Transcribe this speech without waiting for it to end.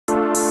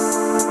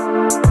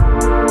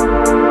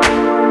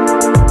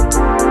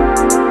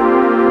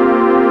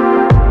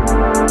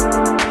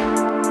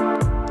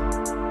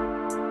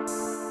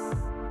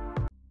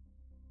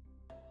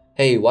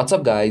Hey, what's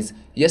up guys?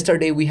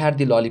 Yesterday we had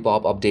the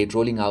Lollipop update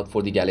rolling out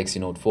for the Galaxy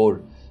Note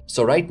 4.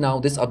 So right now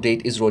this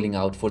update is rolling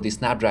out for the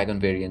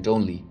Snapdragon variant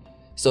only.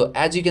 So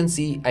as you can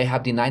see, I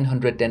have the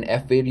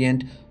 910F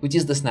variant, which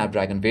is the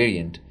Snapdragon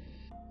variant.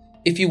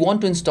 If you want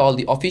to install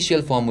the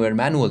official firmware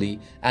manually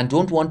and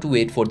don't want to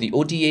wait for the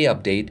OTA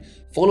update,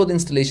 follow the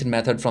installation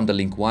method from the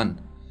link 1.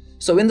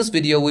 So in this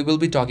video we will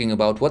be talking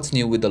about what's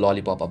new with the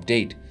Lollipop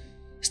update.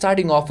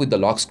 Starting off with the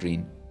lock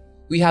screen.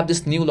 We have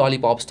this new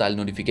Lollipop style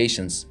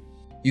notifications.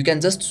 You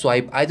can just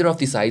swipe either of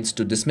the sides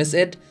to dismiss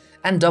it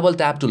and double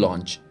tap to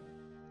launch.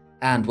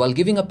 And while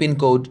giving a PIN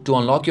code to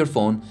unlock your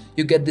phone,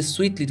 you get this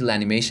sweet little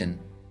animation.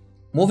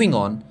 Moving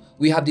on,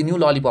 we have the new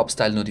Lollipop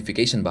style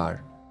notification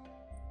bar.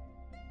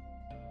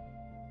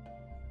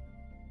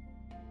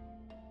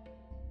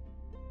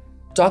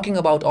 Talking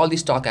about all the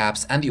stock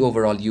apps and the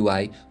overall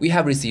UI, we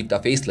have received a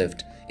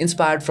facelift,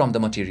 inspired from the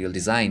material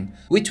design,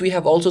 which we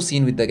have also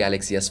seen with the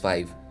Galaxy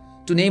S5.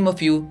 To name a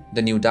few,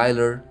 the new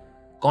dialer,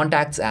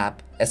 Contacts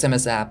app,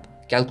 SMS app,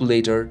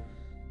 calculator,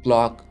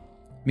 clock,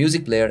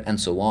 music player, and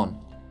so on.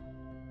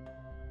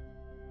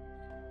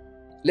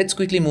 Let's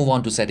quickly move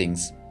on to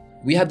settings.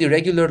 We have the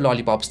regular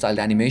Lollipop styled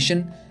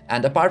animation,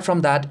 and apart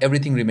from that,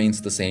 everything remains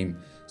the same.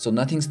 So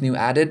nothing's new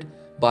added,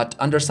 but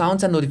under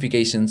sounds and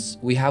notifications,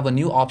 we have a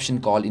new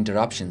option called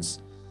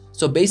interruptions.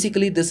 So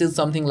basically this is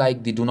something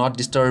like the do not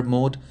disturb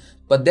mode,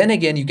 but then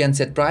again you can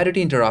set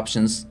priority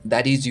interruptions,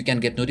 that is you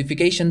can get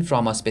notification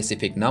from a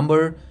specific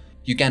number,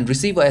 you can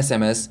receive a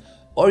SMS,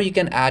 or you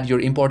can add your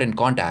important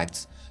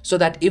contacts, so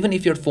that even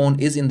if your phone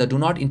is in the do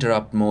not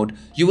interrupt mode,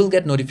 you will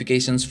get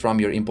notifications from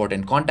your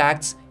important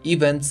contacts,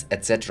 events,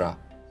 etc.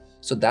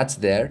 So that's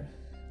there.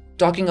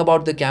 Talking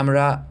about the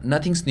camera,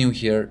 nothing's new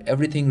here,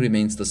 everything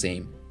remains the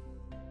same.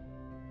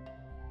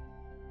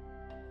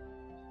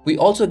 We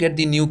also get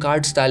the new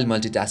card style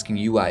multitasking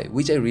UI,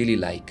 which I really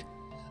like.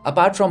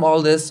 Apart from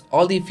all this,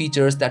 all the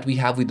features that we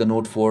have with the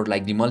Note 4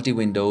 like the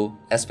multi-window,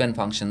 S Pen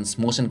functions,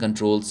 motion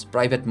controls,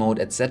 private mode,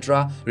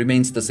 etc.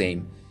 remains the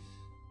same.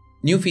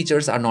 New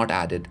features are not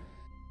added.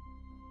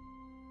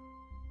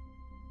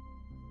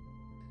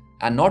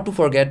 And not to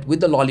forget, with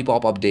the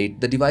Lollipop update,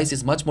 the device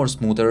is much more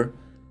smoother,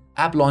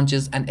 app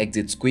launches and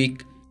exits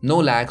quick, no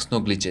lags,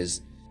 no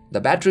glitches. The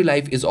battery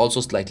life is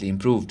also slightly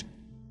improved.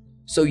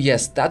 So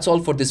yes, that's all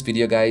for this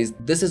video guys.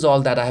 This is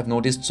all that I have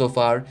noticed so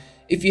far.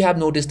 If you have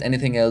noticed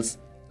anything else,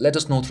 let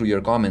us know through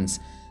your comments.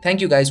 Thank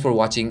you guys for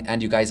watching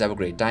and you guys have a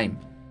great time.